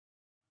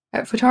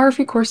At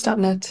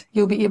photographycourse.net,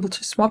 you'll be able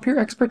to swap your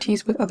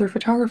expertise with other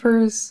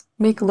photographers,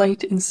 make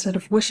light instead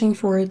of wishing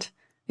for it,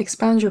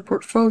 expand your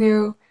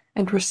portfolio,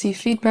 and receive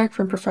feedback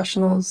from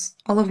professionals,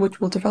 all of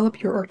which will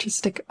develop your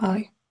artistic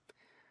eye.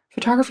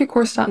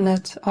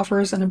 Photographycourse.net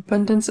offers an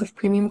abundance of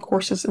premium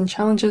courses and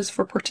challenges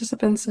for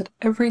participants at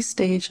every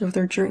stage of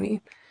their journey,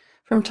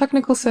 from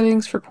technical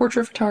settings for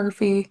portrait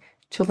photography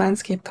to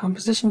landscape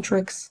composition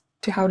tricks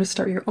to how to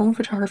start your own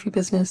photography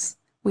business.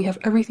 We have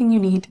everything you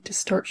need to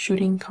start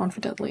shooting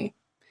confidently.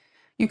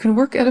 You can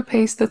work at a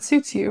pace that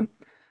suits you.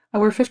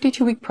 Our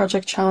 52-week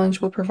project challenge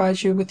will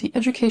provide you with the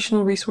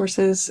educational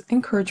resources,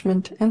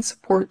 encouragement, and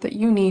support that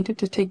you need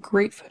to take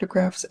great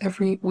photographs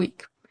every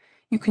week.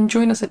 You can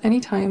join us at any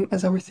time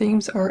as our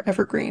themes are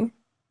evergreen.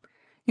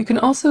 You can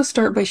also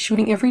start by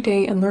shooting every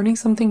day and learning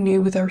something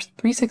new with our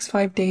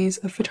 365 Days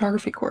of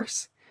Photography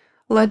course.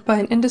 Led by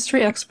an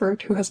industry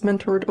expert who has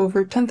mentored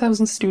over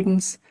 10,000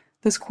 students,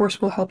 this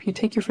course will help you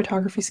take your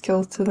photography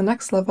skills to the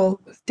next level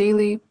with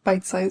daily,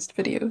 bite-sized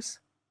videos.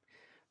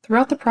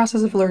 Throughout the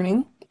process of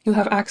learning, you'll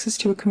have access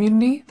to a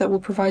community that will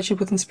provide you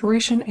with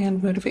inspiration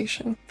and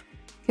motivation.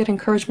 Get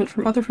encouragement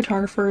from other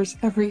photographers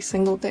every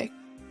single day.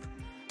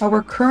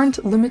 Our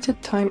current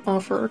limited time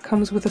offer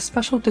comes with a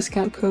special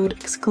discount code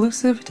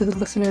exclusive to the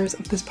listeners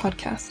of this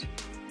podcast.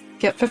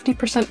 Get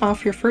 50%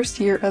 off your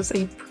first year as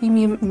a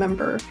premium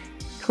member.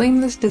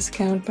 Claim this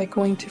discount by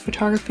going to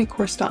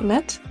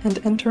photographycourse.net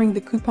and entering the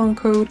coupon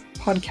code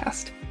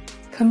PODCAST.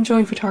 Come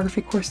join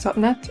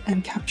photographycourse.net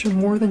and capture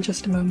more than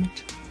just a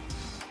moment.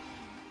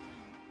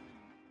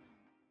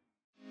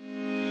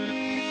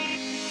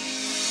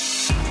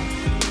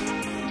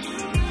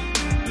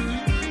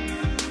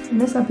 In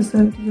this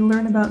episode, you'll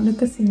learn about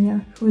Noukka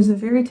Signe, who is a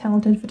very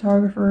talented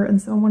photographer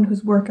and someone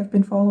whose work I've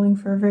been following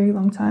for a very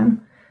long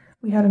time.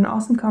 We had an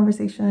awesome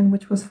conversation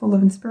which was full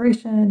of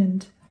inspiration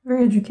and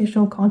very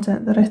educational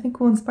content that I think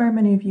will inspire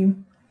many of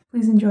you.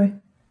 Please enjoy.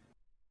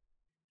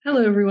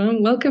 Hello,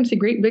 everyone. Welcome to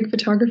Great Big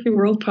Photography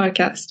World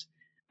podcast.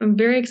 I'm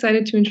very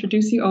excited to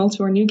introduce you all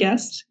to our new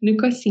guest,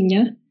 Noukka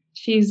Signe.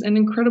 She's an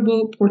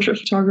incredible portrait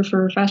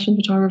photographer, fashion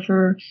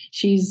photographer.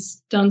 She's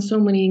done so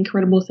many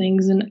incredible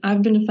things, and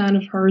I've been a fan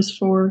of hers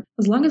for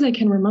as long as I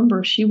can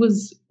remember. She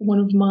was one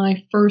of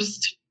my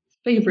first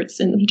favorites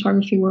in the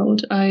photography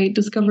world. I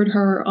discovered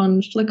her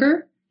on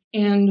Flickr,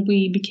 and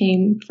we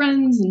became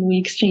friends, and we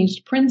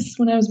exchanged prints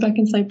when I was back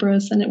in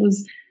Cyprus, and it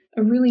was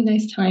a really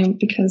nice time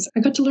because I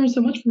got to learn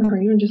so much from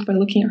her, even just by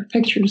looking at her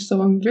pictures.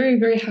 So I'm very,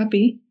 very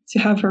happy to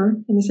have her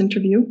in this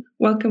interview.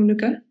 Welcome,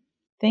 Noukka.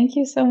 Thank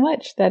you so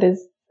much. That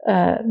is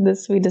the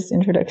sweetest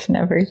introduction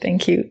ever.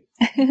 Thank you.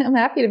 I'm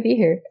happy to be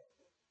here.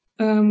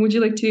 Would you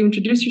like to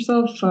introduce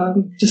yourself?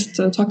 Just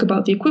talk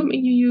about the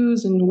equipment you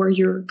use and where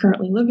you're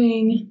currently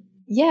living.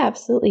 Yeah,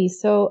 absolutely.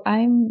 So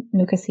I'm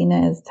Noukka Signe,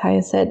 as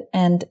Taya said,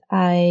 and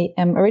I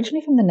am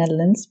originally from the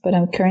Netherlands, but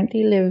I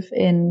currently live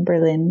in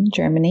Berlin,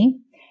 Germany.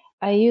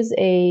 I use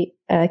a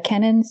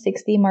Canon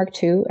 6D Mark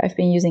II. I've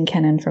been using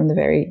Canon from the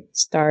very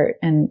start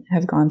and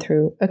have gone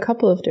through a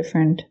couple of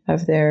different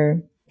of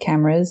their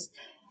cameras.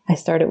 I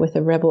started with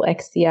a Rebel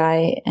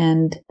XDI,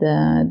 and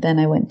then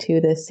I went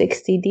to the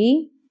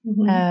 60D.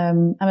 Mm-hmm.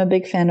 I'm a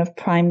big fan of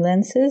prime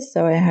lenses,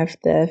 so I have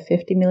the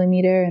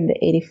 50mm and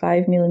the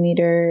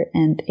 85mm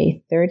and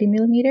a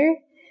 30mm.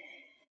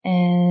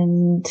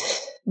 And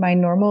my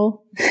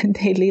normal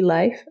daily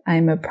life,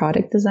 I'm a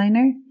product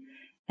designer,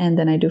 and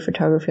then I do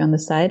photography on the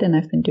side, and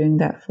I've been doing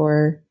that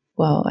for,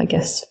 well, I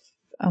guess,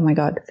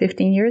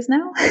 15 years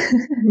now.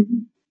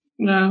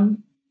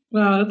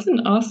 Wow, that's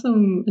an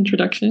awesome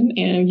introduction,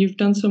 and you've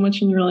done so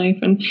much in your life,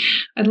 and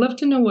I'd love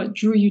to know what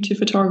drew you to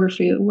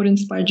photography. What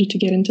inspired you to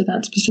get into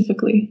that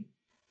specifically?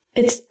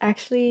 It's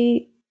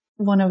actually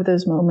one of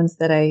those moments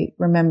that I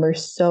remember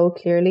so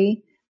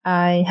clearly.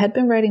 I had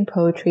been writing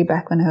poetry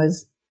back when I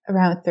was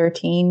around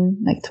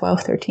 13, like 12,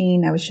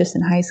 13. I was just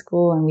in high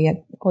school, and we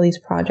had all these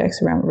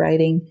projects around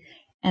writing,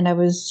 and I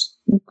was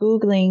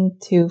Googling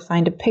to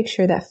find a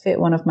picture that fit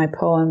one of my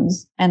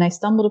poems, and I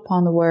stumbled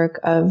upon the work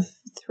of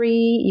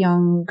 3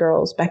 young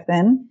girls back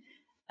then.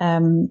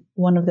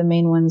 One of the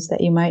main ones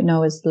that you might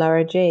know is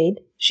Lara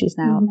Jade. She's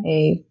now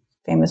a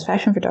famous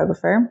fashion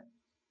photographer.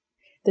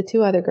 The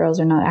 2 other girls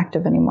are not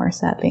active anymore,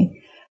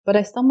 sadly. But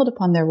I stumbled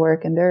upon their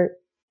work, and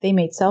they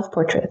made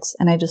self-portraits,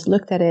 and I just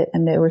looked at it,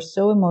 and they were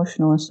so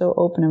emotional and so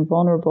open and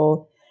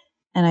vulnerable.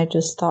 And I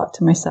just thought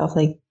to myself,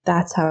 like,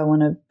 that's how I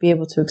want to be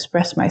able to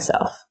express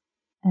myself.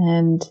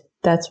 And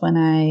that's when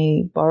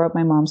I borrowed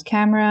my mom's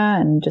camera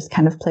and just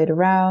kind of played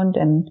around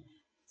and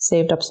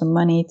saved up some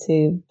money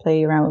to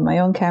play around with my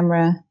own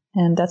camera.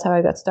 And that's how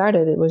I got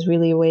started. It was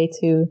really a way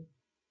to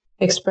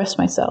express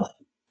myself.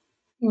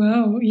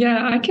 Wow.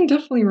 Yeah, I can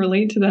definitely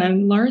relate to that.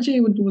 And Lara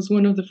J was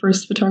one of the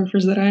first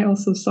photographers that I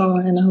also saw,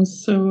 and I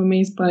was so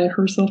amazed by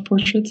her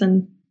self-portraits.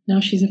 And now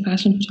she's a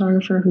fashion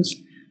photographer who's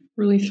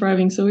really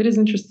thriving. So it is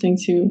interesting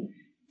to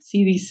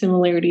see these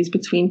similarities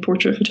between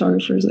portrait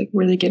photographers, like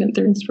where they get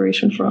their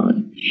inspiration from.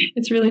 And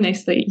it's really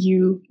nice that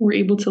you were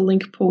able to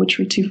link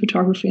poetry to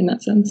photography in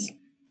that sense.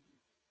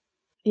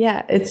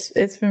 Yeah,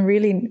 it's been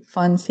really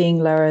fun seeing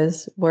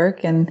Lara's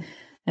work and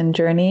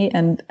journey.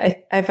 And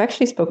I've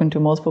actually spoken to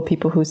multiple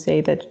people who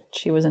say that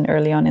she was an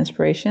early on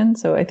inspiration.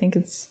 So I think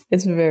it's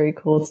very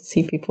cool to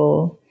see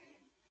people,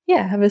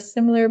 yeah, have a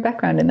similar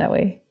background in that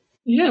way.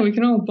 Yeah, we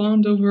can all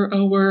bond over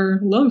our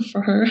love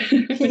for her.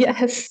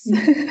 Yes.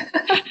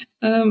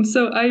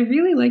 So I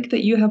really like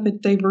that you have a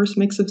diverse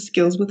mix of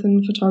skills within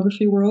the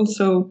photography world.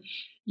 So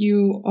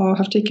you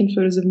have taken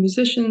photos of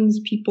musicians,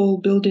 people,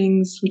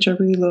 buildings, which I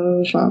really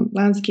love,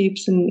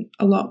 landscapes, and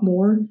a lot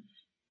more.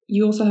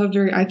 You also have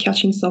very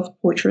eye-catching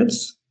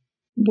self-portraits.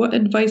 What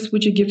advice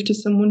would you give to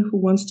someone who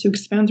wants to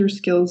expand their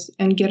skills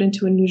and get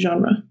into a new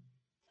genre?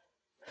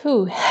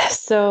 Whew.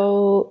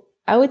 So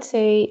I would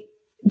say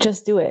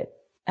just do it.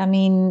 I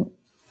mean,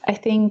 I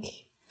think,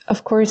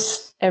 of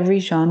course, every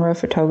genre of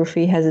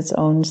photography has its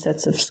own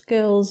sets of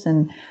skills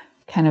and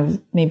kind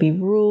of maybe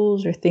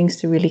rules or things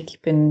to really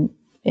keep in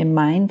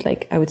mind.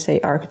 Like I would say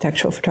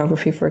architectural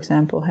photography, for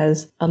example,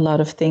 has a lot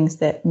of things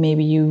that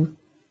maybe you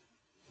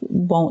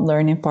won't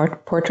learn in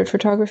portrait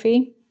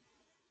photography.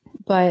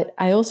 But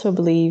I also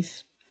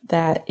believe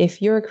that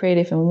if you're a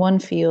creative in one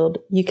field,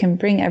 you can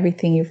bring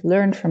everything you've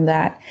learned from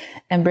that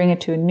and bring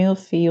it to a new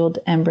field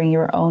and bring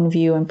your own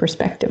view and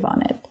perspective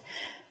on it.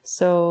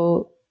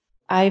 So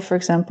I, for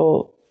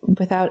example,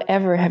 without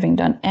ever having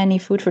done any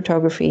food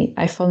photography,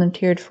 I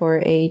volunteered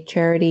for a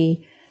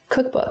charity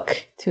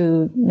cookbook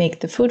to make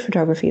the food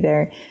photography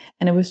there.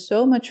 And it was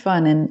so much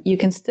fun. And you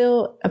can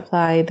still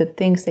apply the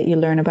things that you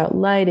learn about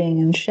lighting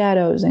and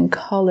shadows and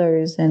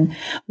colors and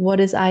what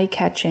is eye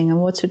catching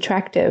and what's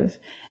attractive.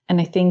 And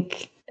I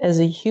think as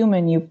a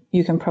human,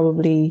 you can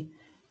probably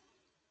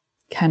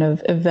kind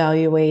of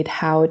evaluate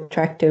how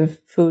attractive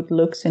food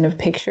looks in a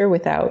picture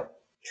without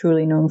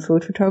truly knowing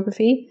food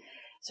photography.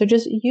 So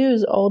just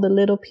use all the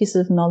little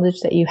pieces of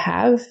knowledge that you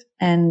have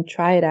and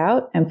try it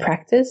out and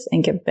practice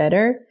and get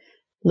better.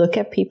 Look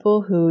at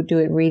people who do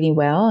it really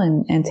well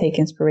and take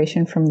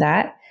inspiration from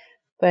that.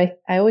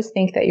 But I always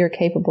think that you're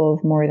capable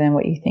of more than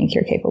what you think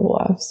you're capable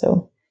of.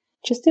 So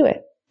just do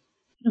it.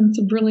 That's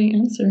a brilliant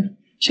answer.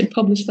 Should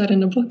publish that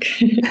in a book.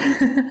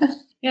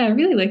 Yeah, I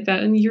really like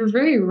that. And you're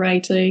very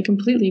right. I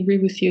completely agree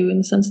with you in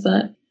the sense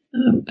that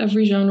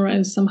every genre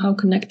is somehow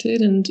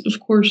connected. And of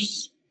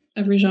course,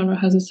 every genre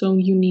has its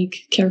own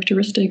unique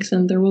characteristics,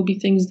 and there will be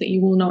things that you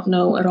will not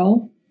know at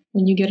all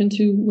when you get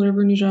into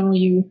whatever new genre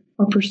you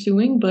are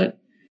pursuing. But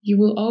you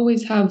will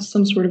always have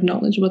some sort of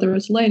knowledge, whether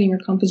it's lighting or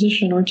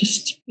composition or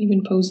just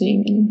even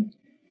posing. And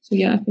so,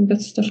 yeah, I think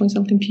that's definitely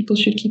something people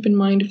should keep in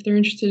mind if they're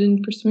interested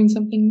in pursuing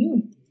something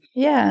new.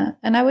 Yeah.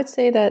 And I would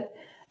say that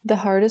the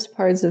hardest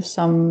parts of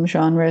some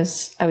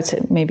genres, I would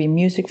say maybe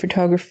music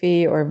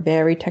photography or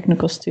very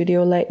technical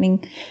studio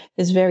lighting,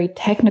 is very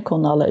technical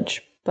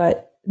knowledge.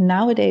 But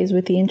nowadays,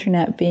 with the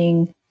internet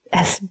being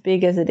as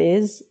big as it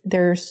is,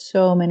 there are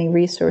so many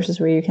resources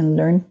where you can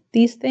learn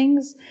these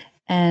things.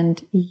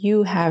 And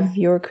you have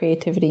your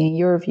creativity and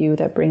your view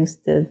that brings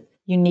the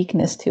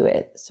uniqueness to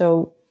it.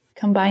 So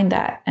combine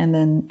that, and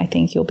then I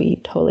think you'll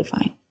be totally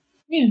fine.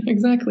 Yeah,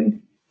 exactly.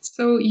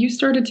 So you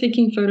started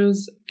taking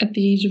photos at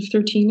the age of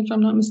 13, if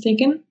I'm not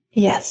mistaken,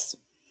 Yes.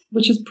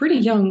 which is pretty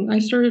young. I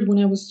started when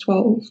I was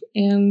 12,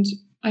 and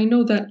I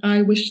know that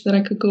I wish that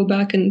I could go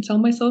back and tell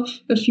myself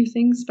a few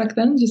things back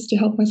then just to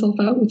help myself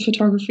out with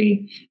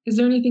photography. Is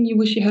there anything you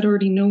wish you had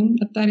already known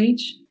at that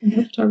age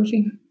about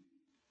photography?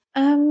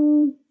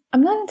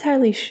 I'm not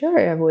entirely sure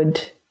I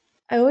would.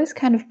 I always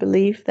kind of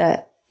believe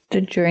that the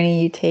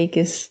journey you take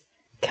is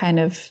kind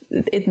of,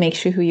 it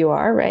makes you who you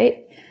are,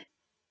 right?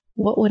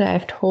 What would I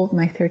have told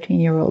my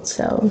 13-year-old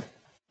self?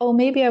 Oh,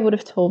 maybe I would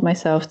have told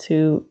myself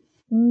to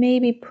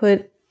maybe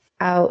put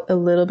out a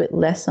little bit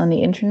less on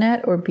the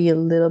internet or be a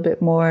little bit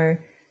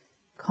more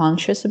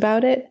conscious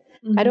about it.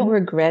 I don't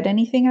regret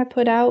anything I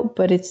put out,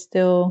 but it's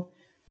still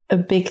a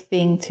big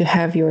thing to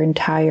have your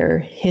entire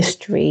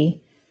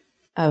history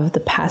of the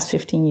past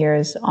 15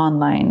 years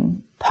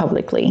online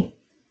publicly.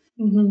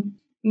 Mm-hmm.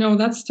 No,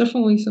 that's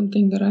definitely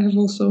something that I have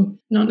also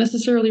not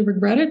necessarily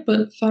regretted,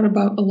 but thought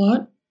about a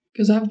lot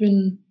because I've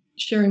been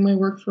sharing my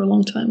work for a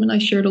long time and I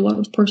shared a lot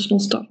of personal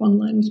stuff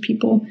online with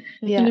people.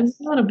 And it was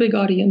Yes. not a big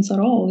audience at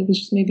all. It was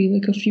just maybe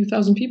like a few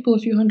thousand people, a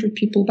few hundred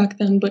people back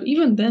then. But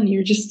even then,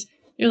 you're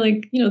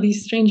like,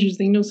 these strangers,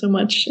 they know so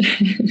much.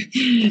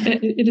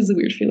 It is a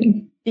weird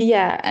feeling.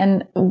 Yeah,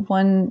 and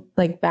one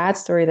like bad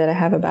story that I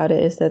have about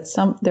it is that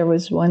there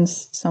was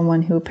once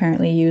someone who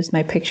apparently used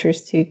my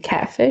pictures to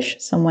catfish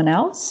someone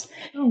else,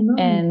 Oh,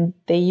 no. and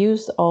they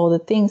used all the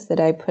things that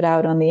I put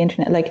out on the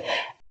internet. Like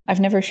I've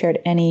never shared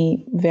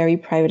any very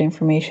private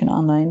information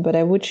online, but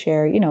I would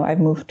share, I've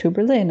moved to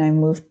Berlin, I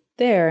moved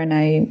there, and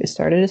I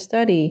started a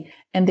study.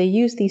 And they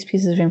used these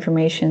pieces of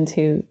information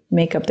to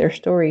make up their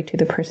story to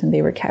the person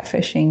they were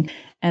catfishing.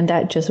 And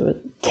that just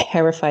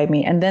terrified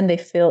me. And then they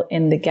fill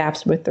in the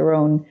gaps with their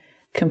own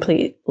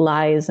complete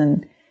lies.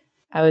 And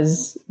I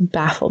was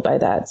baffled by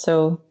that.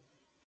 So,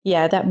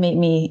 yeah, that made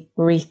me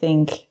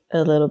rethink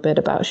a little bit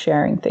about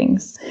sharing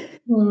things.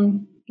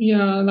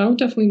 Yeah, that would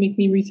definitely make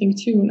me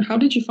rethink too. And how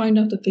did you find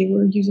out that they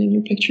were using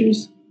your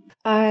pictures?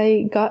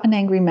 I got an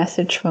angry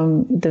message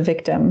from the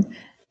victim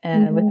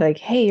with like,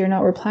 hey, you're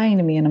not replying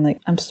to me. And I'm like,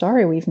 I'm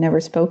sorry, we've never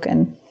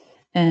spoken.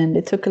 And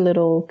it took a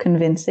little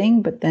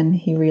convincing, but then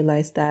he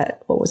realized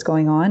that what was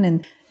going on.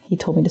 And he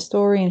told me the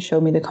story and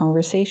showed me the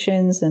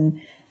conversations. And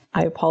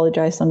I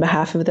apologized on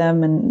behalf of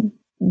them. And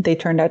they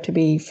turned out to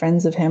be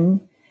friends of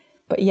him.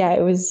 But yeah,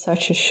 it was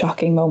such a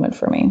shocking moment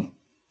for me.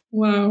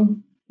 Wow.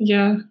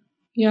 Yeah.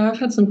 Yeah, I've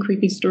had some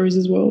creepy stories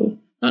as well.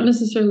 Not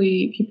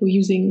necessarily people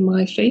using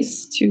my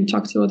face to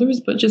talk to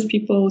others, but just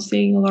people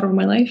seeing a lot of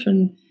my life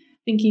and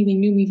thinking they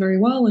knew me very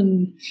well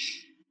and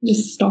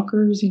just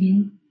stalkers, you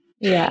know.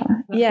 Yeah.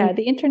 Yeah.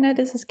 The internet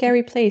is a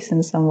scary place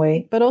in some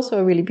way, but also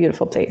a really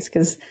beautiful place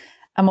because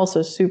I'm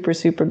also super,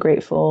 super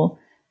grateful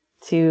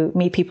to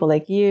meet people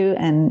like you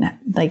and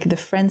like the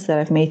friends that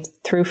I've made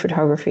through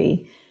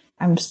photography.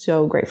 I'm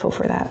so grateful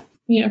for that.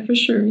 Yeah, for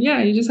sure.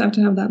 Yeah, you just have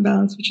to have that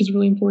balance, which is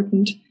really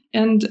important.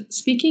 And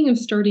speaking of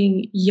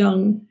starting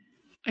young,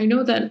 I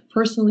know that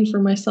personally for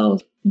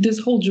myself, this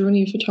whole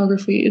journey of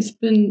photography,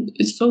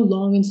 it's so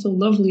long and so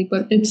lovely,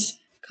 but it's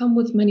come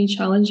with many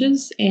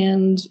challenges.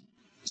 And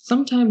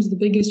sometimes the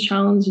biggest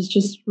challenge is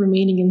just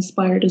remaining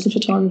inspired as a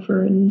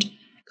photographer and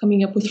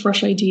coming up with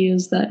fresh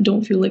ideas that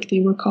don't feel like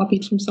they were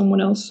copied from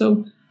someone else.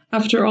 So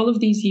after all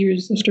of these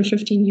years, after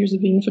 15 years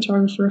of being a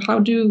photographer, how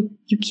do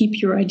you keep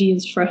your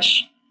ideas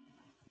fresh?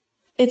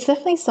 It's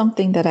definitely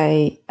something that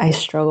I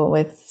struggle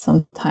with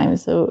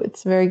sometimes. So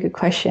it's a very good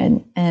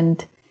question.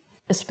 And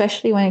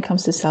especially when it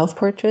comes to self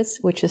portraits,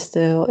 which is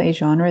still a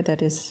genre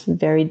that is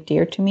very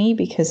dear to me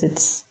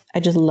because I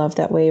just love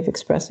that way of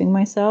expressing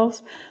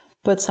myself.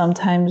 But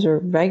sometimes or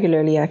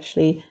regularly,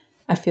 actually,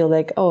 I feel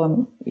like,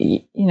 oh,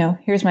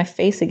 here's my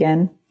face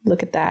again.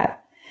 Look at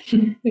that.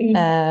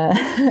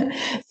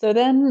 So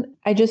then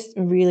I just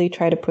really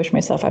try to push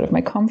myself out of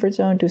my comfort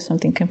zone, do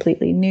something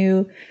completely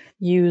new,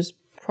 use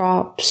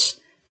props.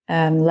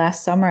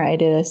 Last summer, I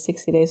did a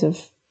 60 days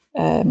of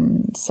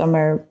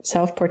summer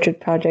self-portrait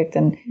project,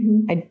 and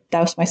I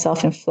doused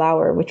myself in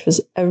flour, which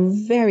was a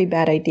very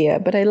bad idea,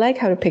 but I like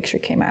how the picture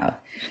came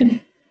out.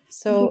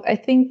 So I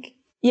think,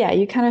 yeah,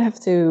 you kind of have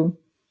to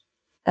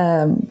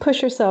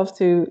push yourself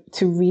to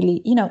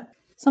really,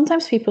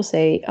 sometimes people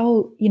say,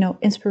 oh,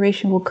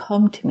 inspiration will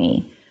come to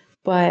me.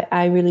 But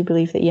I really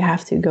believe that you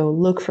have to go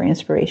look for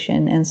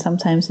inspiration. And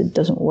sometimes it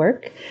doesn't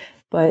work,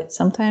 but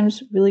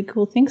sometimes really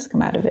cool things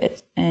come out of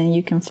it. And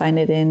you can find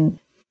it in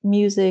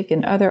music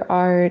and other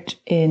art,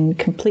 in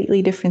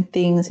completely different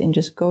things, in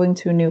just going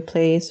to a new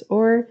place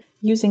or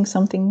using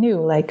something new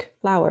like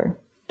flour.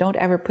 Don't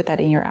ever put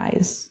that in your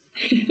eyes.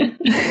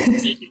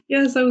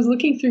 Yes, I was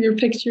looking through your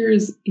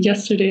pictures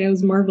yesterday. I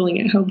was marveling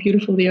at how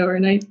beautiful they are.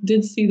 And I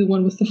did see the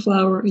one with the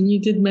flower, and you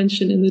did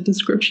mention in the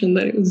description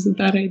that it was a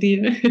bad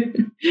idea.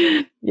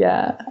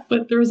 Yeah.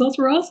 But the results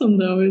were awesome,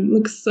 though. It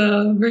looks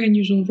very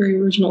unusual, very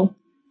original.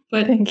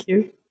 But thank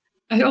you.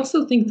 I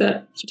also think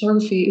that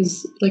photography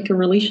is like a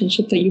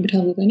relationship that you would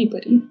have with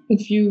anybody.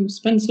 If you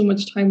spend so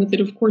much time with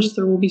it, of course,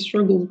 there will be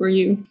struggles where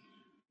you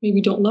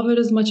maybe don't love it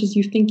as much as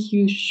you think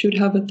you should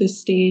have at this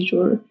stage,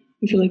 or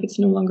you feel like it's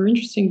no longer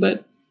interesting.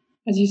 But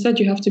as you said,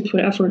 you have to put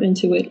effort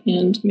into it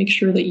and make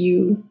sure that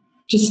you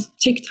just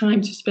take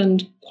time to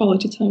spend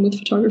quality time with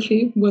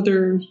photography,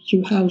 whether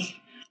you have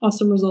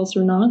awesome results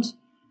or not.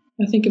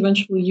 I think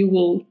eventually you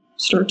will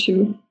start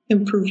to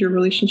improve your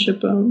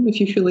relationship if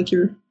you feel like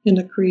you're in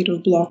a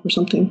creative block or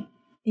something.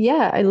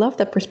 Yeah, I love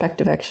that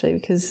perspective actually,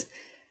 because,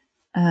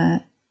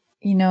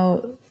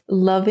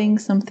 loving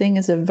something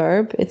is a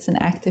verb. It's an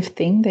active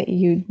thing that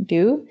you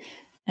do.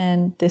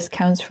 And this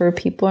counts for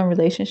people and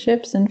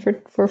relationships and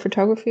for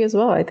photography as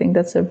well. I think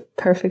that's a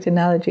perfect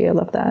analogy. I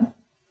love that.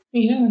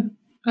 Yeah.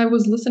 I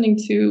was listening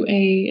to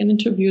an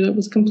interview that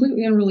was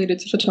completely unrelated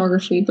to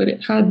photography, but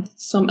it had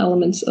some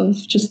elements of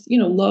just,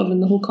 love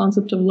and the whole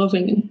concept of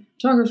loving. And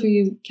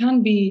photography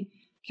can be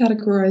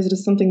categorized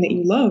as something that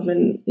you love,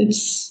 and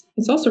it's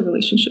also a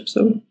relationship.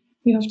 So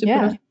you have to put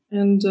effort.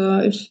 And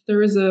if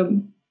there is a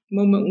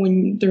moment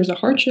when there's a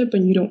hardship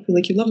and you don't feel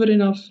like you love it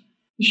enough,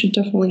 you should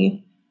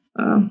definitely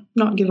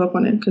not give up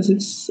on it, because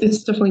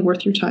it's definitely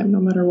worth your time no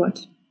matter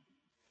what.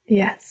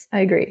 Yes, I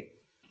agree.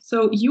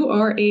 So you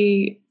are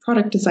a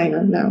product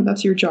designer now.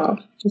 That's your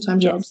job, full-time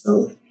job. Yes.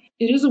 So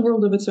it is a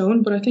world of its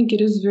own, but I think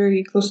it is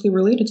very closely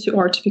related to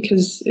art,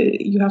 because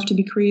you have to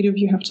be creative.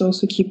 You have to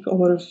also keep a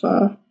lot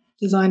of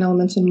design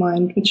elements in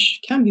mind,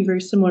 which can be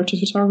very similar to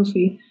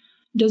photography.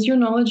 Does your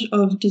knowledge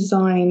of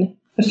design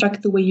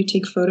affect the way you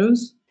take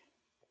photos?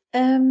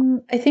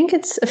 I think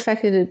it's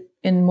affected it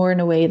in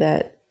a way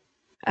that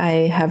I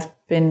have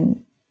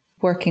been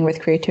working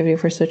with creativity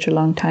for such a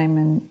long time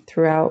and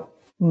throughout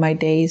my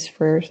days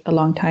for a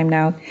long time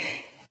now,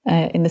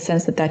 in the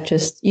sense that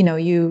just,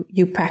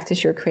 you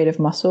practice your creative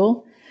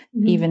muscle,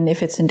 even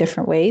if it's in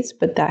different ways,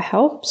 but that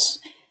helps.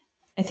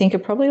 I think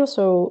it probably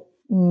also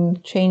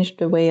changed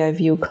the way I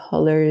view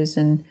colors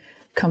and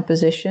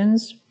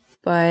compositions,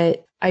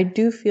 but I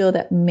do feel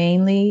that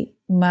mainly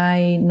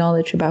my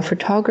knowledge about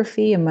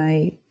photography and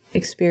my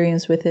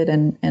experience with it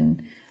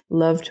and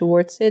love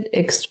towards it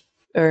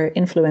or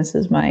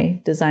influences my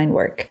design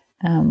work.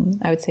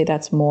 I would say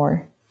that's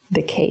more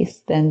the case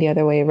than the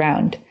other way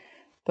around.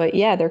 But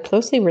yeah, they're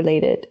closely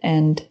related.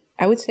 And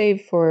I would say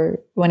for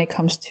when it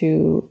comes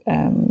to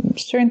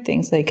certain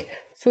things like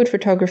food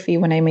photography,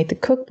 when I made the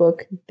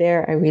cookbook,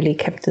 there I really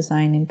kept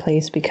design in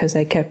place because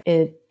I kept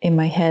it in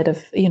my head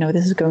of,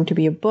 this is going to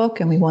be a book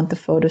and we want the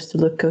photos to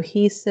look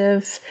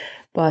cohesive,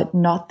 but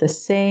not the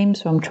same.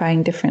 So I'm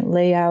trying different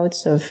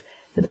layouts of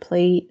the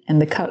plate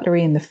and the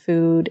cutlery and the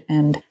food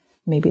and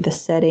maybe the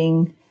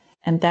setting.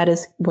 And that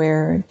is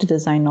where the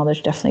design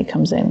knowledge definitely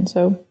comes in.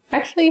 So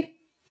actually,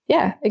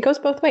 yeah, it goes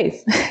both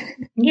ways.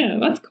 Yeah,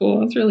 that's cool.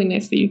 That's really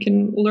nice that you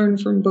can learn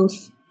from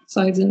both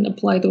sides and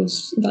apply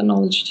that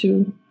knowledge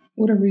to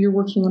whatever you're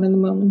working on in the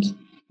moment.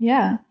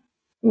 Yeah.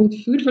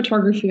 With food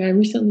photography, I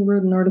recently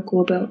wrote an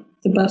article about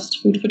the best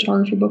food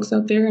photography books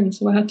out there, and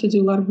so I had to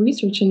do a lot of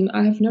research, and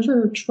I have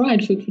never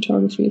tried food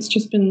photography. It's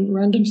just been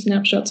random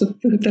snapshots of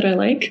food that I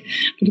like,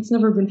 but it's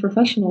never been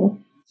professional.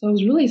 So I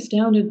was really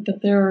astounded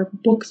that there are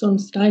books on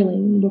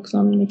styling, books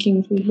on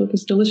making food look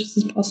as delicious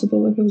as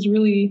possible. Like I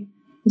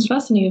was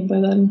fascinated by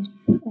that.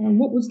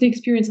 What was the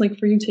experience like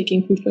for you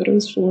taking food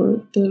photos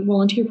for the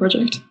volunteer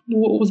project?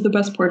 What was the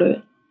best part of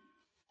it?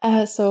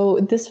 So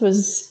this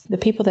was the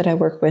people that I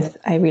work with.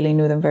 I really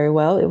knew them very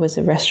well. It was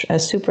a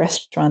soup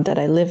restaurant that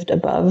I lived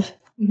above,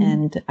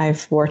 and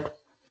I've worked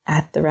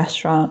at the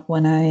restaurant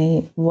when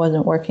I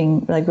wasn't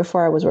working, like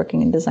before I was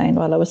working in design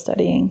while I was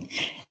studying.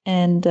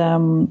 And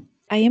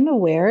I am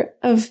aware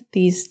of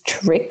these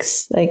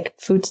tricks, like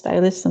food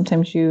stylists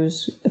sometimes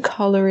use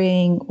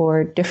coloring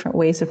or different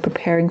ways of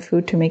preparing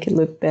food to make it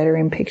look better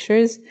in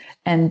pictures.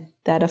 And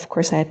that, of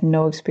course, I had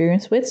no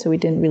experience with, so we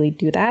didn't really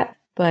do that.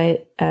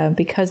 But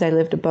because I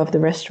lived above the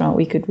restaurant,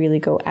 we could really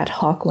go ad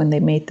hoc when they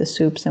made the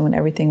soups and when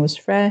everything was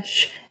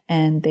fresh.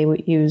 And they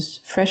would use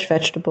fresh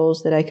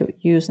vegetables that I could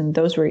use. And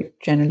those were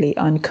generally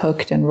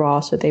uncooked and raw,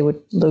 so they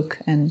would look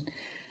and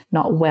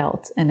not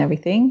wilt and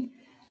everything.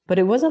 But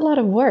it was a lot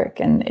of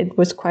work. And it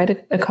was quite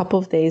a couple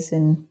of days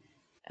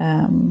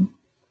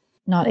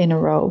not in a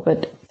row,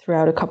 but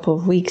throughout a couple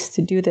of weeks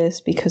to do this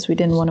because we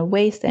didn't want to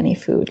waste any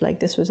food. Like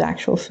this was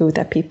actual food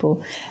that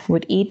people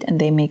would eat, and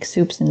they make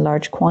soups in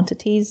large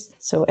quantities.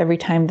 So every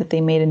time that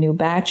they made a new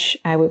batch,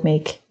 I would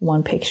make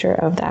one picture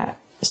of that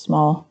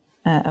small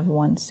of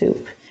one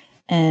soup.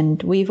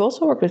 And we've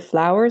also worked with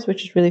flowers,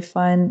 which is really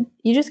fun.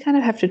 You just kind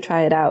of have to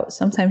try it out.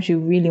 Sometimes you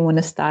really want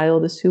to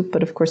style the soup,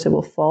 but of course it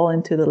will fall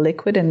into the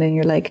liquid. And then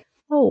you're like,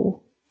 oh,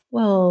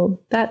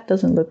 well, that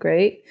doesn't look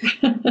great.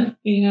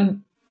 Yeah.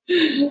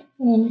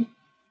 Cool.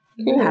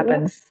 It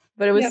happens.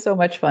 But it was so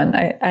much fun.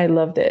 I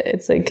loved it.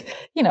 It's like,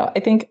 I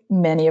think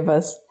many of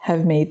us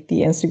have made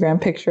the Instagram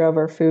picture of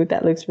our food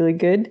that looks really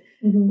good.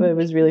 But it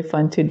was really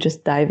fun to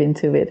just dive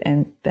into it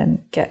and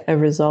then get a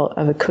result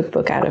of a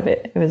cookbook out of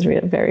it. It was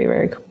really very,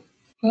 very cool.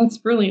 That's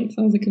brilliant.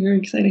 Sounds like a very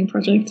exciting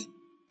project.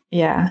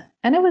 Yeah.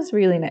 And it was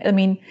really nice. I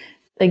mean,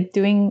 like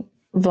doing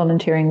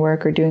volunteering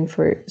work or doing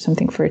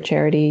something for a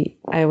charity,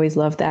 I always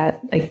love that.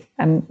 Like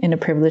I'm in a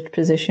privileged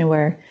position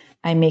where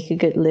I make a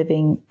good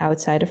living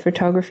outside of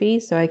photography,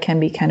 so I can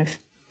be kind of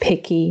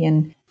picky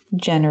and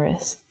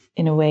generous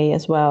in a way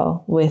as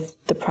well with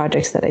the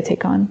projects that I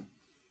take on.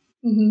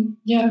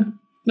 Yeah,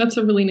 that's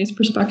a really nice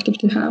perspective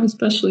to have,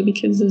 especially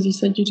because, as you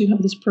said, you do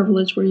have this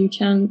privilege where you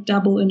can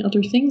dabble in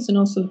other things and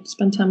also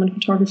spend time in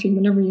photography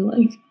whenever you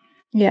like.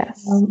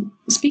 Yes.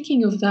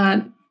 Speaking of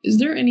that, is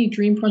there any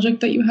dream project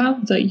that you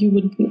have that you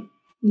would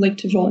like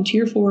to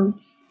volunteer for,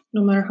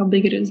 no matter how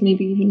big it is,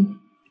 maybe even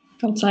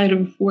outside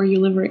of where you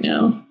live right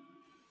now?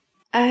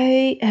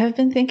 I have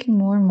been thinking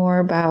more and more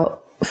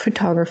about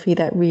photography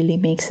that really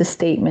makes a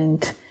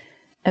statement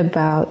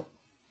about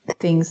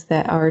things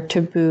that are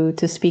taboo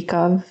to speak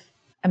of.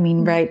 I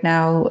mean, right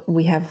now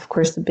we have, of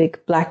course, the big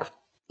Black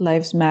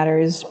Lives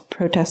Matters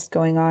protests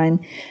going on.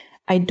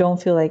 I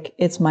don't feel like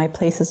it's my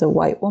place as a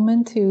white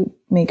woman to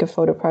make a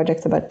photo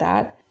project about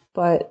that.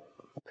 But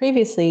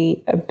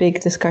previously, a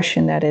big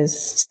discussion that is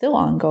still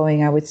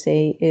ongoing, I would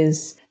say,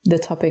 is the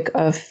topic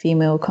of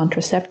female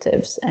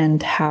contraceptives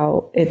and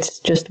how it's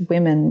just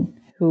women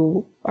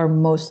who are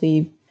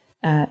mostly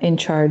in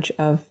charge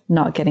of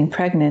not getting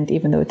pregnant,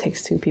 even though it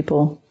takes two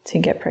people to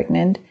get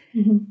pregnant.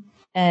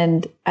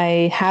 And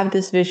I have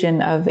this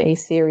vision of a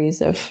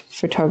series of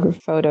photography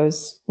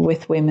photos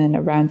with women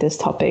around this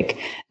topic.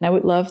 And I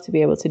would love to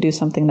be able to do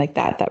something like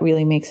that, that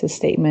really makes a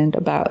statement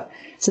about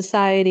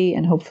society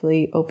and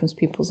hopefully opens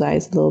people's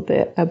eyes a little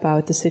bit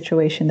about the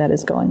situation that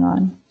is going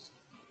on.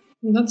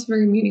 That's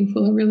very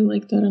meaningful. I really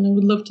like that. And I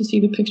would love to see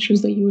the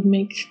pictures that you would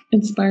make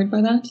inspired by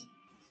that.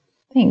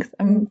 Thanks.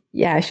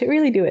 Yeah, I should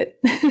really do it.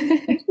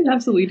 I should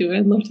absolutely do it.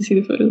 I'd love to see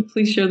the photos.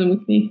 Please share them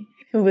with me.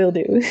 Will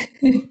do.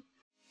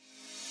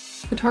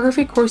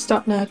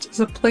 Photographycourse.net is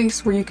a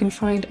place where you can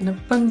find an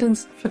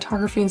abundance of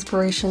photography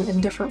inspiration in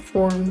different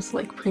forms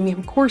like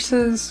premium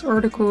courses,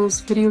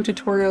 articles, video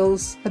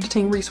tutorials,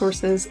 editing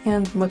resources,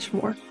 and much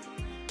more.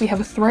 We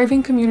have a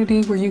thriving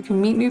community where you can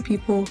meet new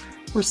people,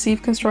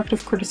 receive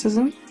constructive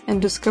criticism,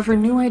 and discover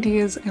new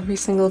ideas every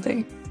single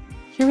day.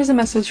 Here is a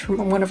message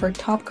from one of our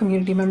top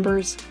community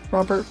members,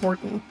 Robert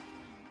Morton.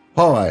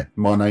 Hi,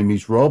 my name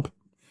is Rob.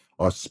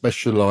 I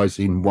specialise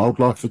in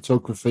wildlife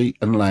photography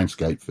and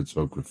landscape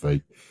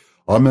photography.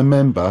 I'm a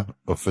member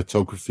of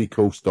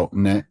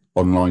photographycourse.net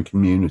online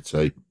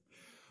community.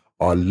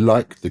 I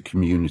like the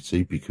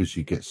community because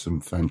you get some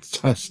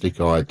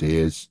fantastic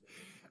ideas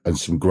and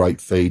some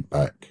great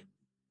feedback.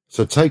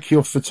 So take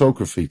your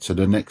photography to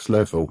the next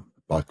level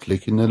by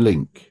clicking the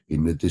link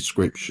in the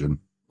description.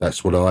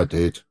 That's what I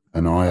did,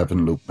 and I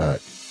haven't looked back.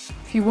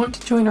 If you want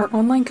to join our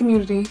online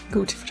community,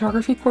 go to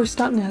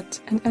photographycourse.net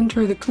and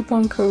enter the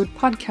coupon code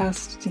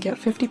PODCAST to get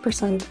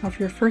 50% off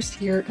your first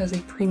year as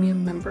a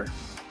premium member.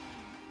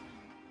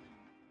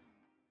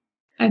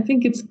 I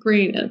think it's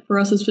great for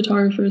us as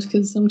photographers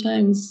because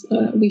sometimes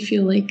we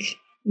feel like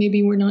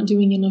maybe we're not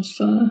doing enough.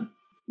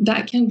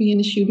 That can be an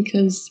issue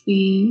because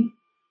we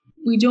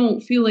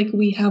don't feel like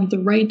we have the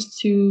right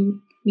to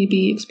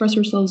maybe express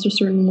ourselves a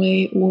certain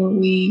way, or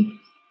we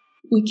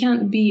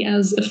can't be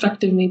as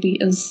effective maybe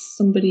as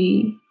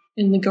somebody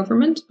in the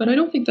government. But I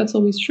don't think that's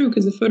always true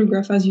because a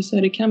photograph, as you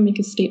said, it can make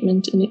a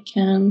statement and it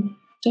can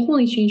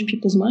definitely change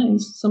people's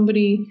minds.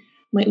 Somebody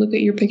might look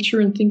at your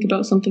picture and think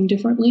about something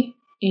differently,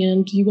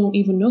 and you won't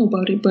even know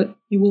about it, but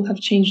you will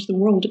have changed the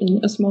world in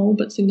a small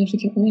but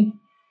significant way.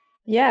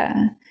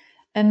 Yeah.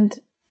 And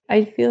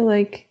I feel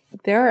like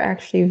there are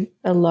actually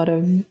a lot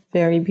of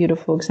very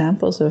beautiful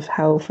examples of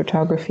how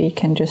photography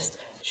can just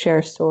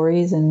share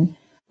stories and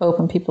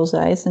open people's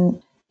eyes.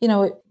 And, you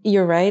know,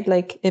 you're right,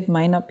 like it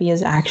might not be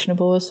as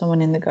actionable as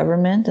someone in the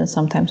government. And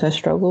sometimes I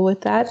struggle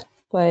with that.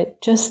 But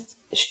just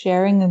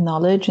sharing the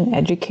knowledge and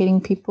educating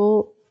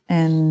people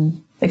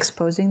and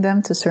exposing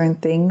them to certain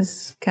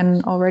things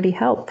can already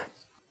help.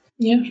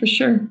 Yeah, for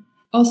sure.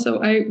 Also,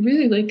 I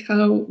really like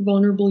how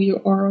vulnerable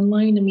you are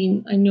online. I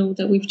mean, I know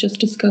that we've just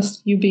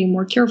discussed you being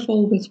more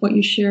careful with what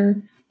you share,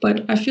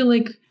 but I feel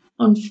like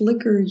on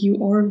Flickr, you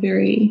are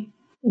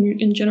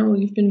in general,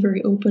 you've been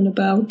very open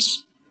about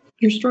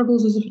your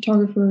struggles as a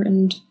photographer,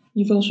 and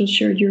you've also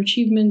shared your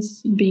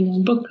achievements, being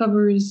on book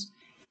covers,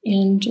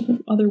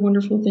 and other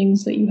wonderful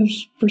things that you have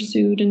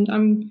pursued. And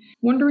I'm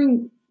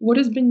wondering, what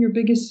has been your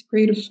biggest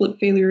creative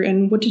failure,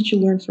 and what did you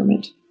learn from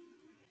it?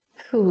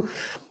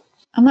 Oof.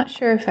 I'm not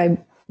sure if I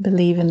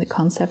believe in the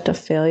concept of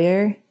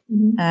failure,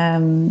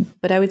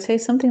 but I would say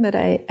something that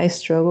I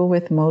struggle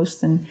with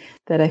most and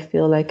that I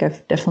feel like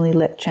I've definitely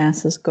let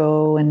chances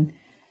go and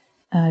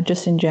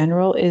just in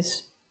general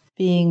is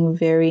being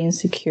very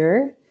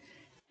insecure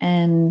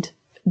and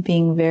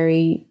being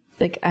very,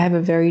 like, I have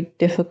a very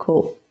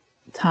difficult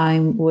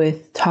time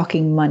with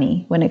talking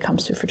money when it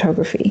comes to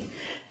photography.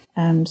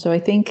 So I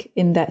think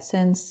in that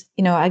sense,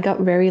 you know, I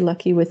got very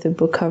lucky with the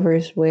book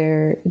covers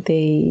where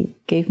they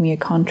gave me a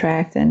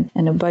contract and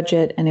a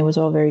budget, and it was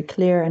all very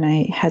clear, and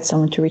I had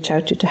someone to reach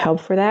out to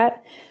help for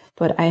that.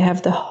 But I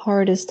have the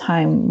hardest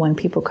time when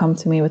people come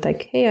to me with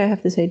like, hey, I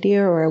have this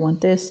idea or I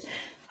want this.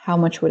 How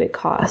much would it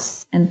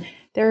cost? And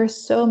there are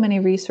so many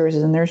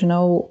resources, and there's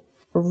no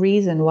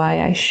reason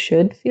why I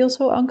should feel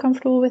so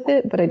uncomfortable with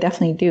it, but I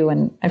definitely do.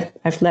 And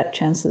I've let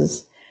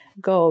chances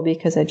go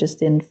because I just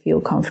didn't feel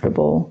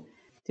comfortable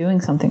doing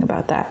something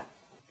about that.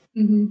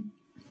 Mm-hmm.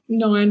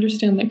 No, I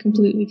understand that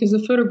completely because a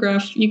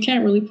photograph, you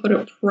can't really put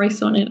a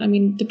price on it. I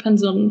mean, it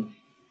depends on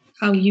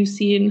how you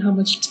see it and how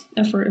much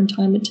effort and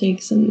time it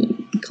takes.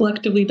 And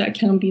collectively, that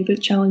can be a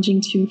bit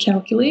challenging to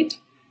calculate,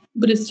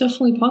 but it's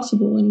definitely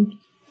possible. And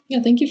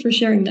yeah, thank you for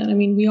sharing that. I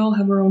mean, we all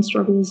have our own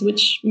struggles,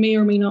 which may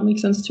or may not make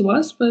sense to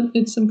us, but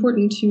it's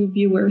important to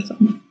be aware of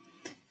them.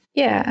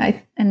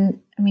 Yeah,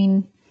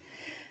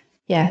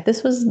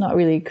 this was not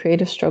really a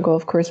creative struggle,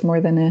 of course,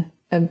 more than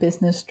a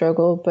business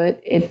struggle, but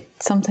it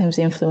sometimes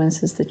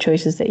influences the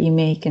choices that you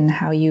make and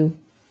how you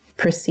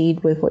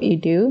proceed with what you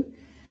do.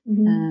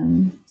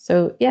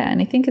 So yeah,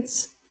 and I think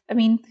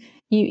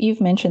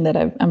you've mentioned that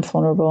I'm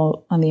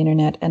vulnerable on the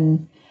internet,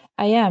 and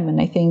I am,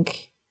 and I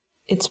think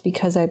it's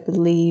because I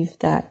believe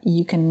that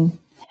you can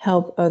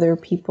help other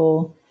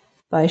people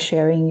by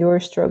sharing your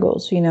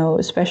struggles, you know,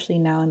 especially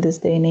now in this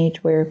day and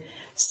age where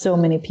so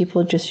many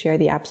people just share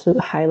the absolute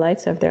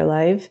highlights of their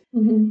life.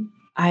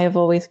 I have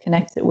always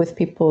connected with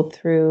people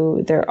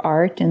through their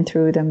art and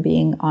through them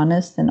being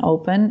honest and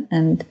open,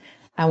 and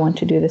I want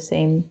to do the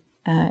same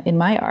in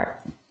my art.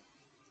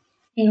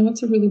 Yeah,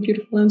 that's a really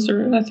beautiful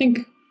answer. I think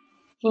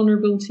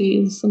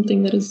vulnerability is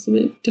something that is a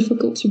bit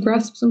difficult to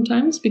grasp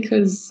sometimes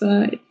because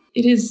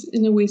it is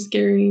in a way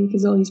scary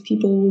because all these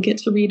people will get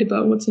to read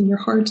about what's in your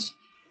heart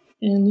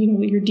and, you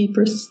know, your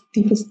deepest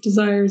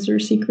desires or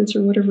secrets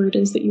or whatever it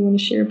is that you want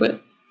to share.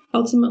 But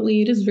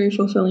ultimately, it is very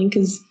fulfilling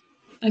because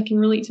I can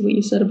relate to what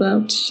you said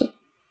about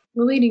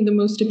relating the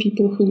most to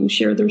people who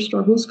share their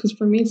struggles, because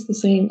for me, it's the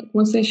same.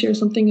 Once I share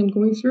something I'm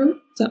going through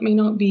that may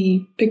not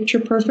be picture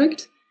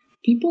perfect,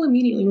 people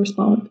immediately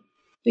respond.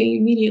 They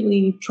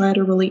immediately try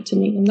to relate to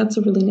me, and that's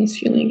a really nice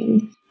feeling.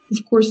 And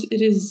of course,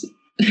 it is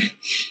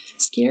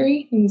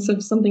scary, and so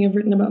something I've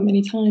written about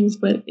many times,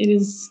 but it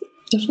is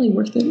definitely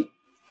worth it.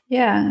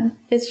 Yeah,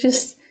 it's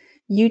just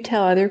you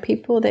tell other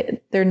people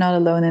that they're not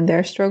alone in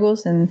their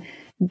struggles, and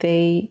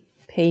they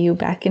pay you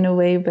back in a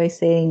way by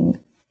saying,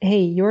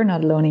 hey, you're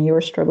not alone in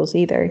your struggles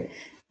either.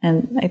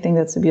 And I think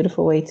that's a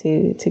beautiful way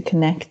to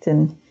connect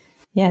and,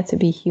 to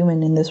be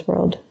human in this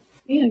world.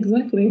 Yeah,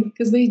 exactly.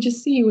 Because they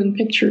just see you in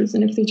pictures,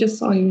 and if they just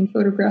saw you in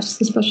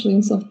photographs, especially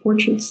in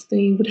self-portraits,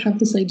 they would have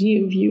this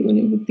idea of you, and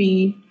it would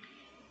be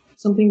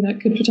something that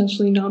could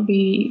potentially not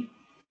be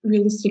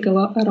realistic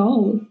at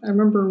all. I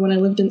remember when I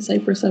lived in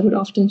Cyprus, I would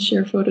often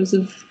share photos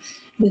of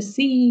the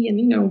sea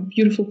and,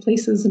 beautiful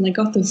places, and I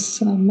got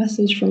this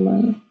message from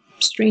a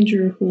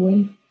stranger who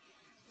I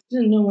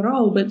didn't know at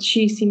all, but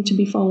she seemed to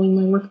be following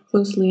my work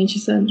closely, and she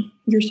said,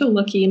 "You're so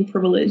lucky and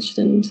privileged,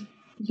 and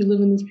you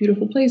live in this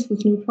beautiful place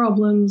with no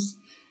problems."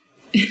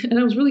 And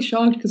I was really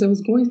shocked because I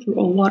was going through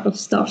a lot of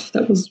stuff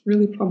that was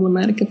really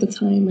problematic at the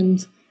time,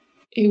 and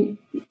it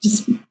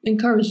just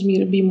encouraged me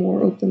to be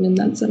more open in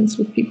that sense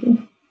with people.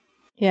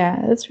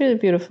 Yeah, that's really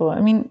beautiful. I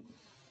mean,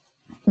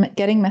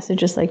 getting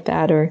messages like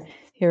that or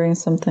hearing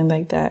something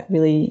like that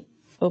really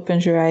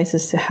opens your eyes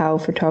as to how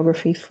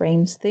photography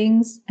frames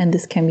things, and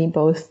this can be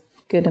both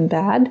good and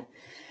bad.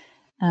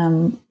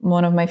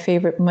 One of my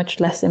favorite, much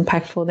less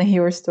impactful than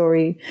your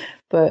story,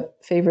 but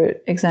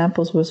favorite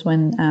examples was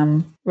when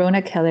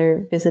Rona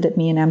Keller visited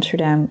me in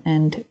Amsterdam,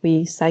 and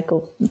we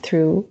cycled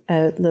through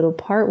a little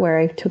part where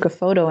I took a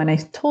photo, and I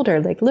told her,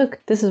 like, look,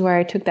 this is where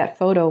I took that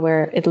photo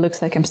where it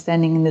looks like I'm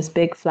standing in this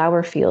big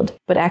flower field,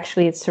 but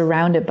actually it's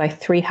surrounded by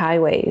 3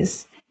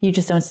 highways. You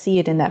just don't see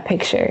it in that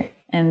picture.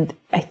 And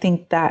I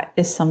think that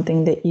is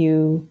something that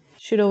you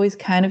should always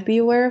kind of be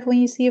aware of when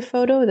you see a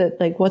photo, that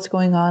like what's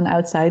going on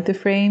outside the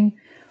frame,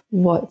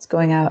 what's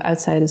going out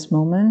outside this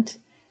moment.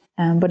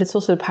 But it's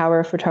also the power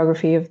of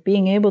photography of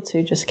being able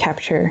to just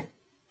capture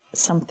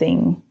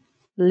something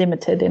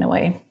limited in a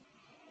way.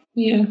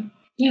 Yeah.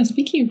 Yeah,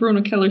 speaking of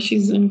Rona Keller,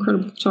 she's an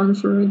incredible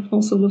photographer. I'd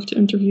also love to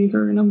interview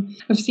her. And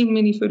I've seen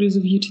many photos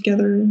of you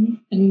together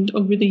and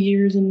over the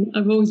years, and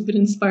I've always been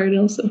inspired. I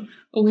also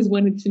always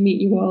wanted to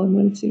meet you all and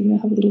wanted to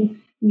have a little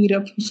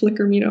meetup,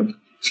 Flickr meetup.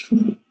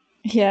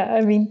 Yeah,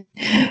 I mean,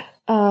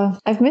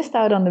 I've missed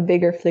out on the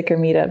bigger Flickr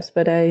meetups,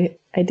 but I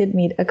did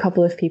meet a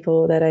couple of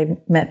people that I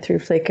met through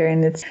Flickr,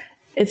 and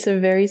it's a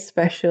very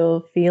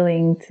special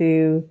feeling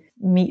to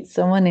meet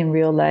someone in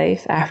real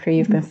life after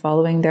you've been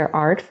following their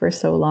art for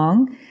so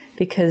long,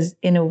 because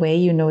in a way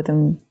you know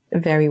them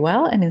very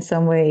well, and in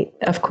some way,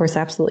 of course,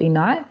 absolutely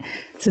not.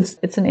 So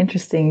it's an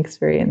interesting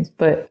experience,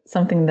 but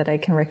something that I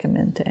can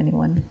recommend to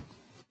anyone.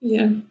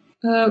 Yeah.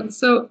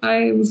 So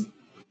I've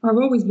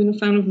always been a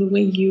fan of the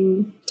way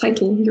you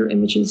title your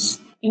images,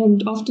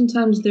 and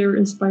oftentimes they're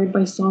inspired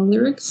by song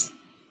lyrics.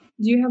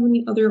 Do you have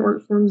any other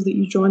art forms that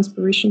you draw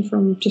inspiration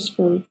from, just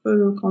for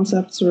photo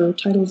concepts or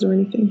titles or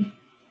anything?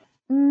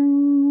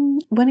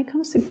 When it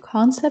comes to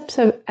concepts,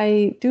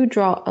 I do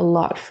draw a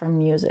lot from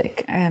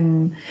music.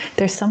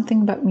 There's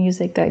something about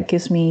music that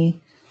gives me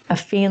a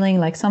feeling.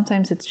 Like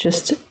sometimes it's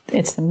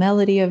the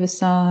melody of a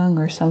song,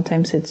 or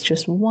sometimes it's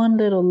just one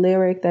little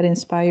lyric that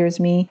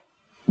inspires me.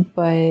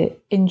 But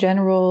in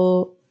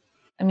general,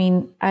 I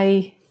mean,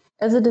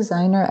 as a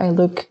designer, I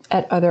look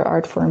at other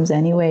art forms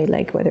anyway,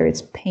 like whether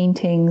it's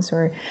paintings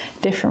or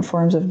different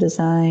forms of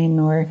design,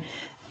 or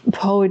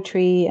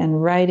poetry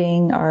and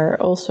writing are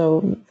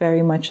also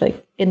very much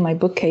like in my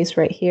bookcase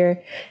right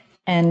here.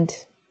 And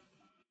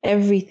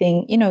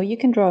everything, you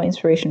can draw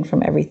inspiration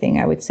from everything,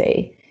 I would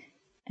say.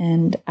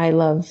 And I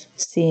love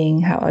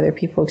seeing how other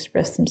people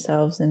express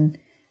themselves, and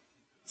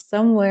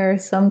somewhere,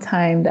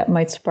 sometime that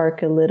might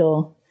spark a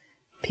little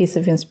piece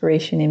of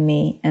inspiration in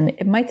me. And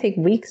it might take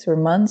weeks or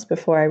months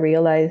before I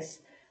realize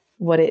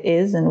what it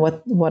is and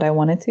what I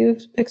wanted to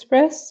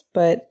express.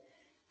 But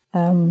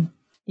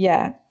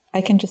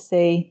I can just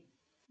say,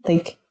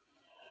 like,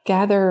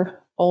 gather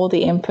all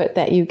the input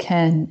that you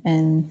can,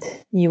 and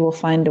you will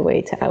find a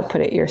way to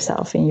output it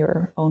yourself in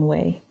your own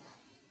way.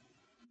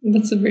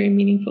 That's a very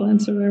meaningful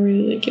answer. I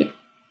really like it.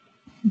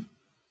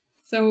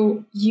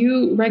 So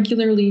you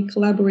regularly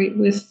collaborate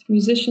with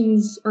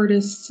musicians,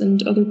 artists,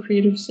 and other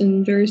creatives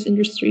in various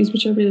industries,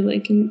 which I really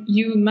like. And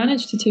you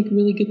manage to take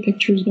really good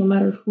pictures no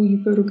matter who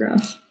you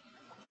photograph.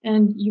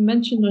 And you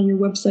mentioned on your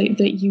website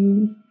that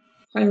you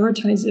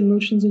prioritize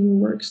emotions in your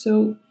work.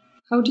 So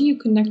how do you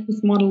connect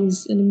with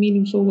models in a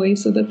meaningful way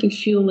so that they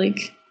feel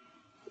like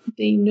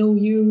they know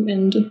you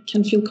and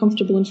can feel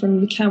comfortable in front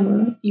of the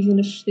camera, even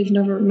if they've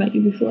never met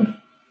you before?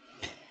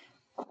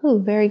 Oh,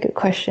 very good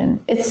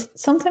question. It's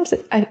sometimes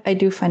I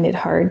do find it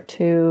hard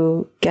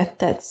to get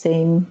that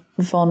same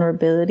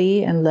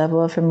vulnerability and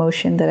level of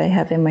emotion that I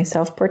have in my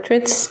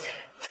self-portraits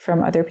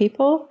from other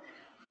people.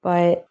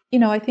 But,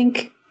 I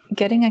think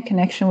getting a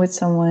connection with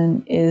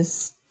someone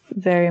is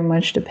very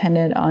much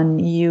dependent on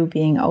you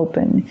being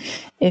open.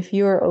 If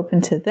you're open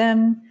to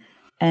them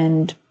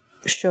and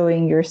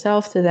showing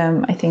yourself to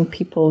them, I think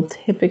people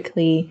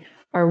typically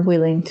are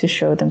willing to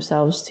show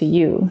themselves to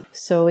you.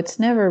 So it's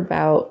never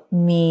about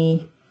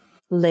me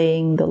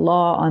laying the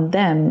law on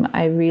them.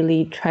 I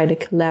really try to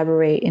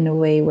collaborate in a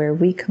way where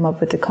we come up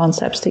with the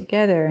concepts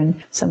together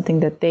and something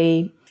that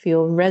they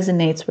feel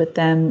resonates with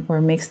them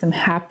or makes them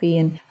happy.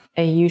 And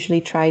I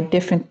usually try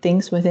different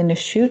things within a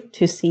shoot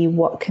to see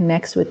what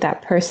connects with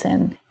that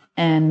person.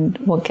 and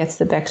what gets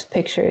the best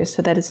pictures,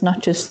 so that it's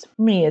not just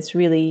me, it's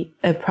really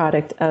a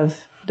product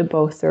of the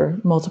both or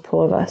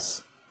multiple of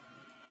us.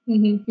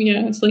 Mm-hmm.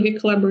 Yeah, it's like a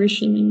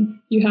collaboration, and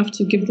you have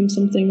to give them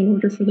something in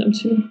order for them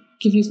to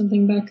give you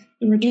something back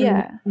in return.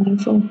 Yeah,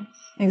 meaningful.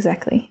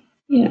 Exactly.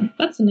 Yeah,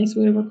 that's a nice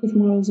way to work with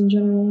models in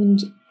general,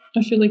 and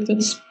I feel like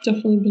that's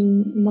definitely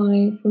been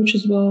my approach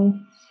as well.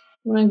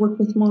 When I work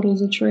with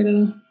models, I try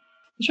to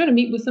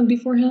meet with them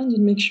beforehand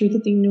and make sure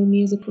that they know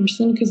me as a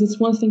person, because it's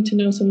one thing to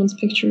know someone's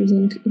pictures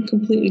and a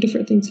completely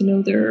different thing to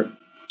know their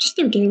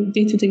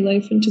day-to-day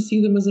life, and to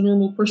see them as a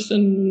normal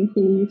person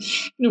who,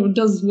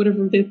 does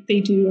whatever they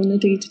do on a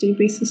day-to-day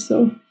basis.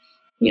 So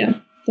yeah,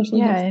 definitely.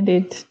 Yeah,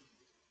 indeed.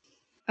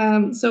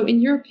 So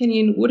in your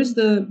opinion, what is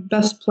the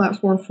best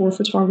platform for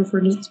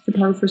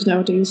photographers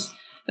nowadays,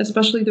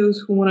 especially those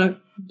who want to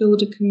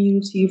build a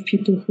community of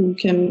people who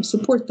can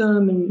support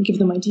them and give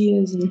them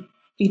ideas and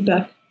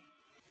feedback?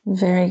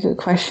 Very good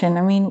question.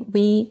 I mean,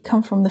 we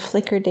come from the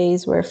Flickr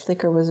days where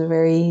Flickr was a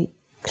very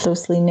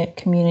closely knit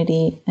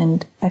community,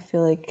 and I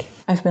feel like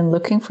I've been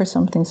looking for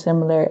something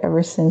similar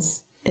ever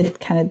since it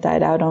kind of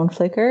died out on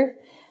Flickr,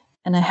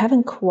 and I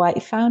haven't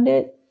quite found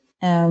it.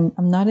 I'm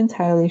not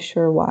entirely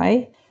sure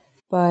why,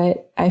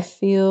 but I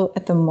feel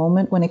at the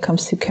moment when it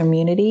comes to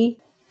community,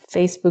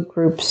 Facebook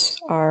groups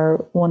are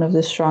one of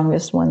the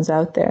strongest ones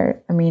out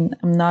there. I mean,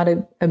 I'm not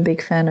a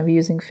big fan of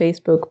using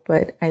Facebook,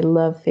 but I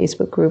love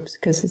Facebook groups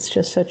because it's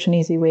just such an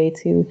easy way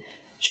to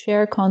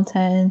share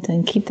content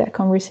and keep that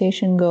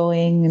conversation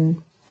going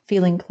and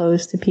feeling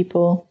close to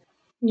people.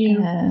 Yeah.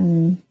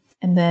 And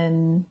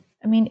then,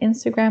 I mean,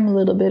 Instagram a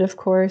little bit, of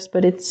course,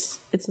 but it's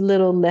a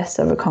little less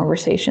of a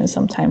conversation.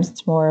 Sometimes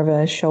it's more of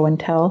a show and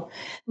tell,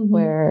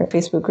 where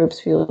Facebook groups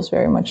feels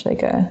very much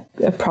like a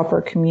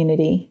proper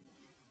community.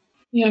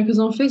 Yeah, because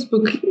on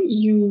Facebook,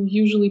 you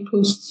usually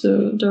post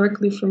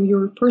directly from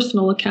your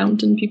personal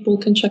account, and people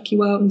can check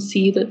you out and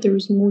see that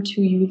there's more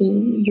to you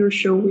than your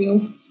show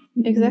reel.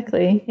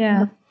 Exactly,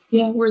 yeah.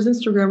 Yeah, whereas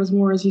Instagram is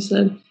more, as you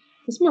said,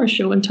 it's more a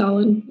show and tell,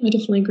 and I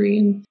definitely agree.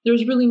 And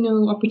there's really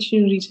no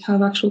opportunity to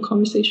have actual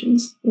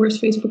conversations,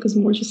 whereas Facebook is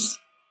more just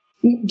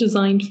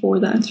designed for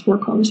that, for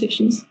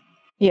conversations.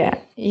 Yeah,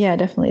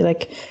 definitely.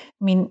 Like,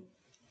 I mean,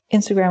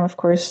 Instagram, of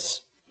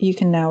course, you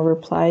can now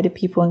reply to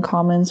people in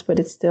comments, but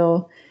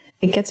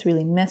it gets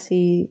really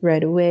messy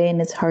right away,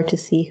 and it's hard to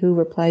see who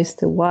replies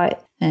to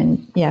what.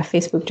 And yeah,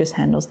 Facebook just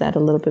handles that a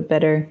little bit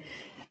better.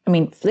 I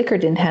mean, Flickr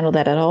didn't handle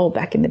that at all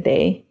back in the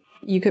day.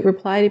 You could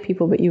reply to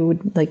people, but you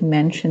would like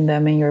mention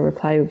them and your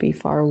reply would be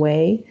far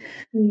away.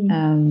 I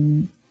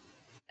don't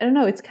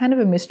know. It's kind of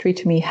a mystery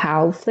to me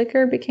how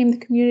Flickr became the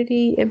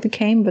community it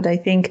became, but I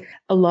think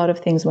a lot of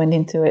things went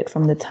into it,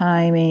 from the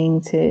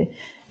timing to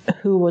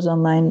who was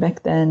online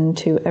back then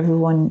to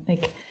everyone,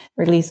 like,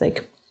 or at least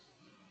like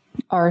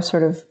our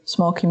sort of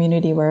small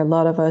community where a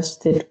lot of us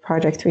did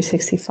Project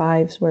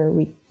 365s, where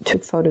we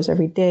took photos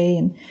every day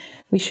and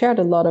we shared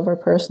a lot of our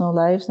personal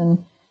lives.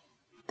 And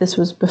this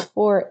was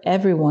before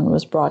everyone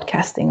was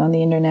broadcasting on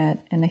the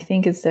internet. And I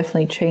think it's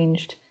definitely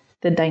changed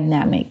the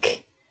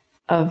dynamic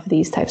of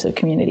these types of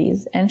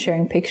communities and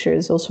sharing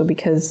pictures, also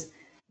because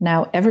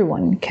now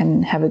everyone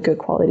can have a good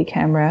quality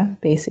camera,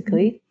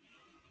 basically.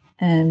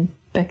 And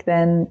back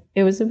then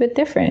it was a bit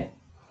different.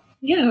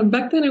 Yeah,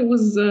 back then it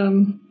was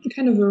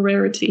kind of a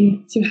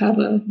rarity to have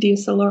a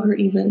DSLR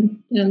even,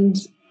 and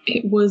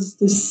it was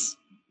this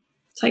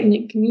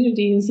tight-knit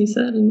community, as you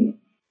said, and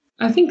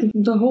I think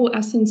the whole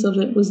essence of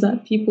it was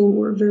that people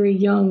were very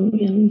young,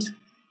 and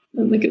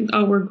like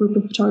our group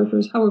of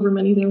photographers, however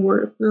many there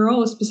were, we were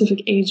all a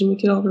specific age and we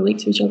could all relate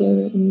to each other,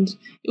 and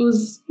it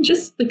was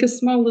just like a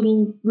small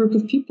little group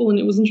of people, and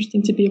it was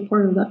interesting to be a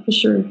part of that for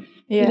sure.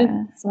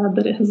 Yeah. It's sad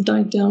that it has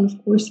died down,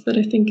 of course, but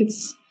I think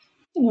it's,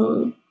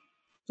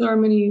 there are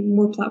many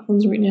more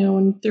platforms right now,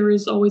 and there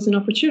is always an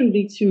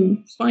opportunity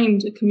to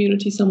find a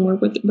community somewhere,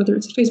 whether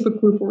it's a Facebook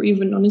group or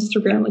even on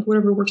Instagram, like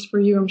whatever works for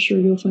you. I'm sure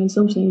you'll find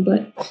something,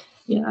 but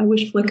yeah, I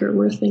wish Flickr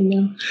were a thing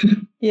now.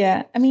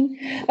 Yeah, I mean,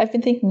 I've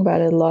been thinking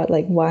about it a lot,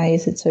 like, why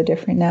is it so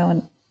different now?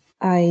 And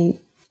I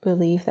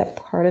believe that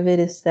part of it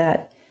is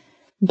that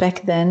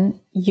back then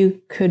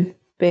you could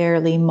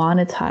barely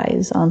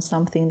monetize on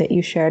something that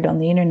you shared on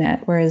the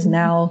internet, whereas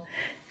now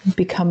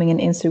becoming an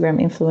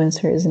Instagram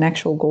influencer is an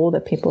actual goal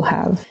that people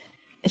have.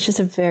 It's just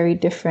a very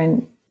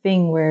different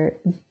thing, where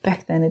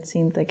back then it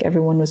seemed like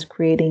everyone was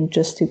creating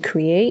just to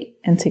create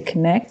and to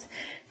connect.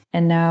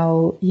 And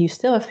now you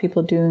still have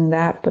people doing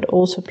that, but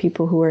also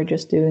people who are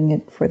just doing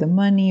it for the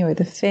money or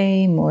the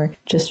fame or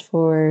just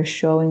for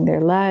showing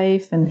their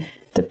life. And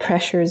the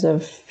pressures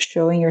of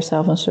showing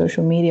yourself on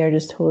social media are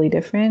just totally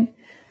different.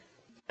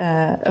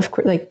 Of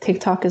course, like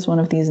TikTok is one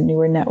of these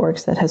newer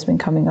networks that has been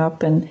coming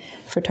up, and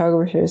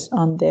photographers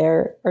on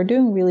there are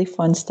doing really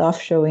fun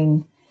stuff,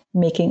 showing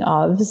making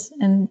ofs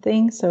and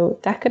things. So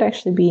that could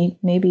actually be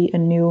maybe a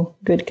new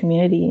good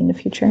community in the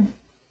future.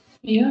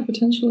 Yeah,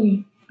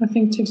 potentially. I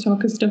think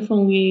TikTok is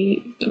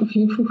definitely,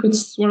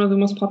 it's one of the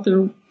most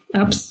popular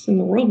apps in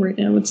the world right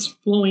now. It's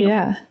blowing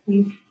up.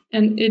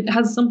 And it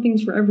has something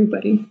for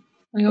everybody.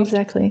 I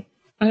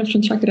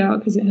often check it out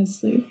because it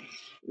has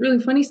really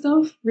funny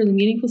stuff, really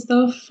meaningful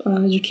stuff,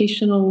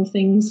 educational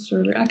things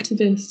for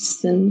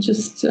activists and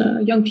just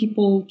young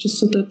people, just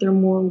so that they're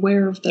more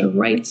aware of their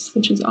rights,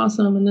 which is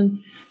awesome. And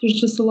then there's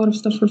just a lot of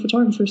stuff for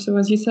photographers. So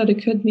as you said,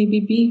 it could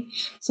maybe be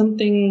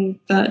something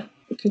that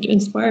could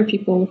inspire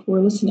people who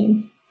are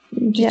listening.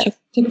 Just check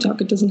TikTok.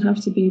 It doesn't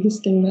have to be this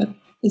thing that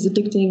is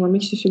addicting or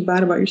makes you feel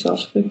bad about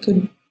yourself. It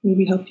could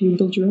maybe help you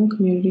build your own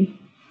community.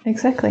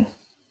 Exactly.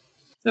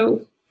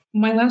 So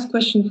my last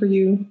question for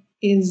you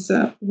is,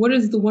 what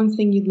is the one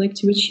thing you'd like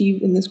to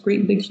achieve in this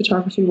great big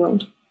photography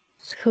world?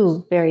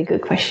 Cool. Very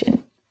good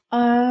question.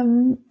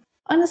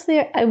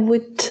 Honestly,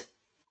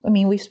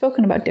 we've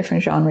spoken about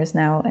different genres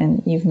now,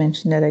 and you've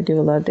mentioned that I do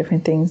a lot of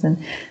different things, and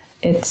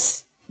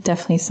it's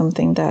definitely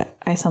something that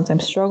I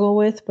sometimes struggle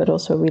with, but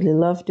also really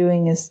love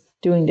doing is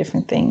doing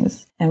different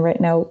things. And right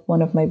now,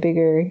 one of my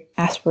bigger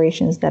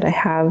aspirations that I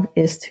have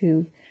is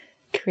to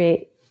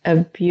create a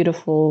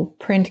beautiful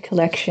print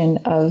collection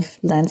of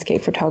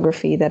landscape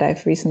photography that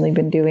I've recently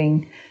been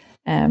doing.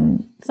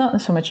 It's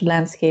not so much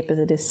landscape as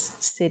it is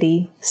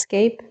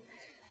cityscape,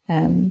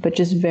 but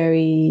just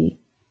very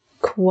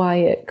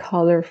quiet,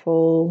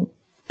 colorful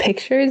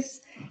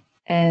pictures.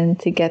 And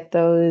to get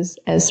those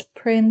as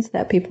prints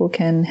that people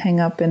can hang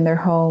up in their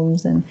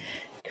homes and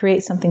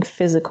create something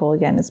physical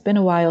again. It's been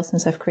a while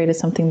since I've created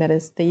something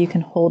that you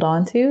can hold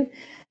on to.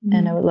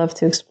 And I would love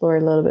to explore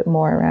a little bit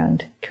more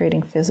around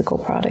creating physical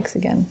products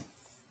again.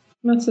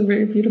 That's a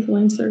very beautiful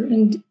answer.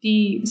 And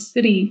the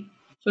city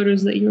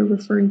photos that you're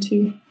referring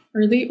to,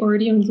 are they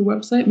already on the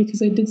website?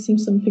 Because I did see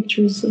some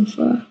pictures of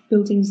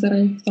buildings that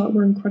I thought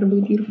were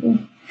incredibly beautiful.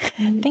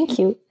 Thank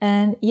you.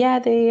 And yeah,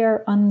 they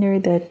are under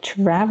the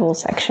travel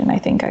section, I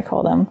think I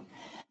call them.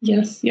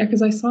 Yes. Yeah,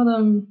 because I saw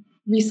them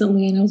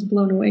recently and I was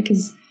blown away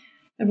because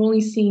I've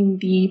only seen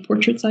the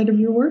portrait side of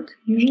your work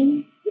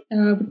usually.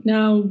 But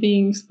now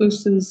being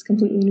exposed to this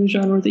completely new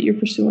genre that you're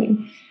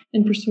pursuing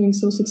and pursuing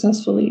so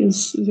successfully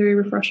is very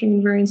refreshing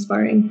and very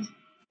inspiring.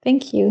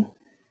 Thank you.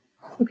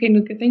 Okay,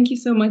 Noukka, thank you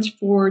so much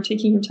for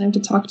taking your time to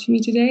talk to me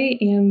today.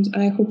 And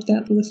I hope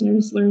that the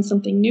listeners learn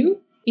something new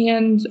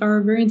and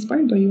are very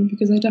inspired by you,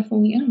 because I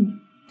definitely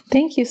am.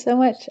 Thank you so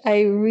much.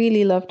 I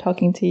really love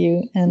talking to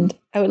you, and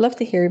I would love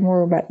to hear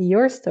more about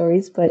your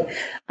stories, but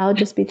I'll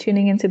just be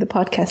tuning into the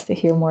podcast to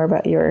hear more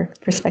about your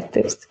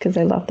perspectives because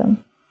I love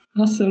them.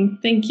 Awesome.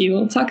 Thank you.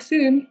 We'll talk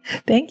soon.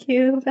 Thank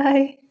you.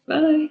 Bye.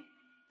 Bye.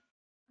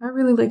 I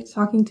really liked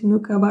talking to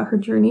Noukka about her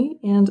journey,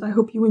 and I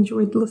hope you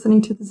enjoyed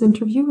listening to this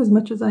interview as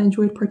much as I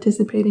enjoyed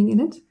participating in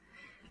it.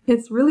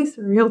 It's really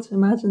surreal to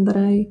imagine that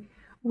I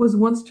was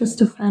once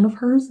just a fan of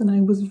hers, and I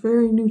was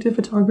very new to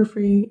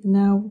photography, and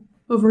now,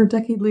 over a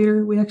decade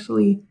later, we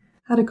actually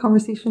had a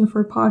conversation for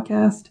a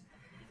podcast.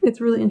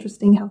 It's really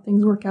interesting how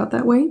things work out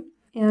that way,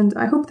 and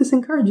I hope this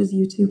encourages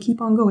you to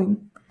keep on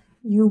going.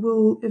 You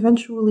will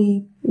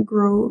eventually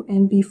grow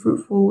and be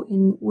fruitful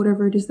in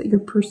whatever it is that you're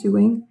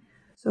pursuing.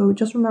 So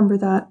just remember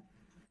that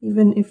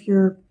even if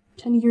you're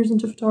 10 years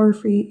into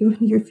photography, even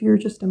if you're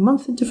just a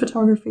month into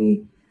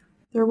photography,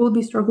 there will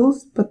be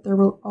struggles, but there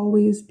will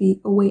always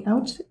be a way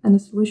out and a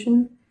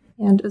solution.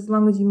 And as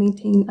long as you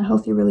maintain a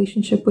healthy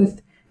relationship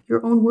with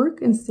your own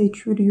work and stay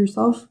true to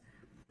yourself,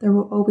 there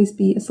will always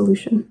be a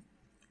solution.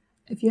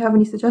 If you have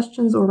any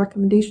suggestions or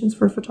recommendations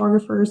for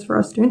photographers for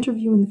us to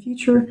interview in the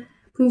future,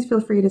 please feel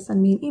free to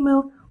send me an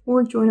email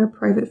or join our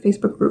private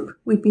Facebook group.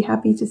 We'd be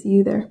happy to see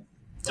you there.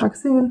 Talk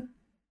soon.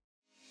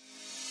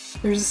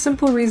 There's a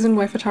simple reason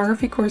why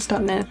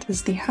photographycourse.net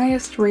is the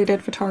highest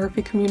rated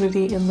photography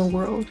community in the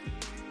world.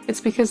 It's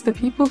because the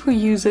people who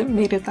use it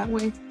made it that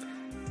way.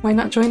 Why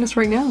not join us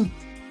right now?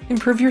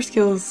 Improve your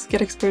skills,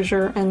 get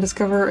exposure, and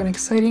discover an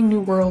exciting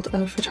new world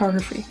of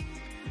photography.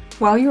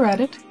 While you're at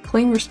it,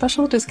 claim your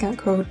special discount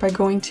code by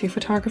going to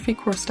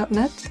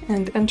photographycourse.net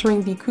and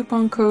entering the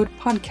coupon code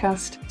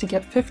PODCAST to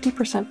get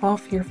 50%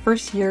 off your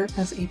first year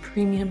as a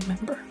premium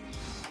member.